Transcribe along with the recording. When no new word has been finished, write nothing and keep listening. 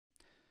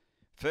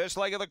First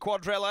leg of the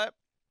quadrilla.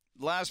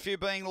 Last few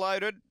being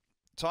loaded.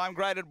 Time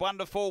graded 1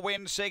 to 4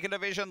 wins. Second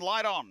division.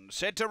 Light on.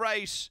 Set to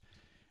race.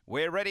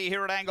 We're ready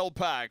here at Angle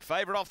Park.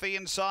 Favourite off the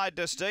inside,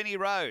 Destiny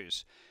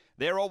Rose.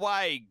 They're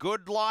away.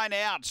 Good line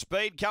out.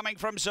 Speed coming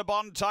from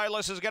Sabon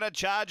Tolis is going to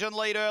charge and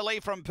lead early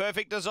from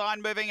Perfect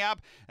Design moving up.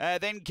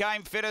 Then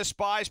came Fitter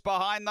Spice.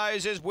 Behind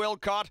those is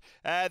Wilcott.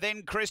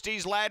 Then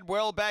Christie's Lad.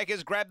 Well back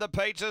has grabbed the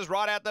pizzas.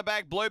 Right out the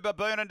back, Blue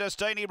Baboon and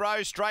Destiny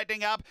Rose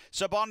straightening up.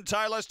 Sabon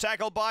Tolis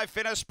tackled by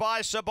Fitter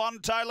Spice. Sabon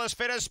Tolis,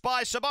 Fitter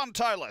Spice. Sabon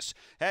Tolis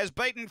has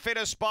beaten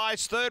Fitter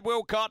Spice. Third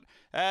Wilcott.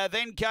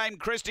 Then came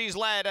Christie's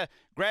Lad.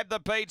 Grabbed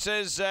the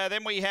pizzas.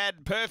 Then we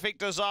had Perfect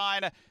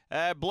Design,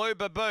 Blue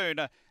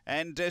Baboon,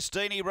 and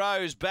Destiny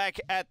Rose back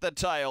at the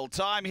tail.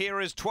 Time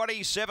here is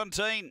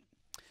 20:17.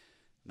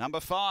 Number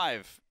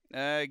 5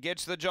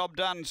 gets the job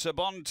done.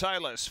 Sabon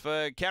Tolis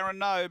for Karen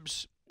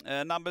Nobes.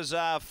 Numbers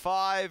are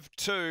 5,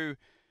 2,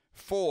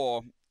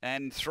 4,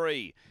 and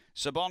 3.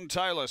 Sabon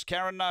Tolis,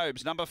 Karen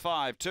Nobes, number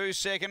 5. 2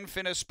 second,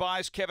 Fitter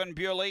Spice, Kevin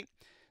Bewley.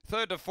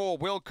 3rd to 4,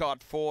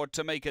 Wilcott for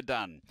Tamika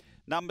Dunn.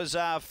 Numbers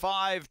are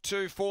 5,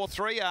 2, 4,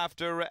 3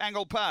 after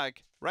Angle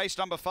Park, race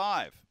number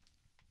 5.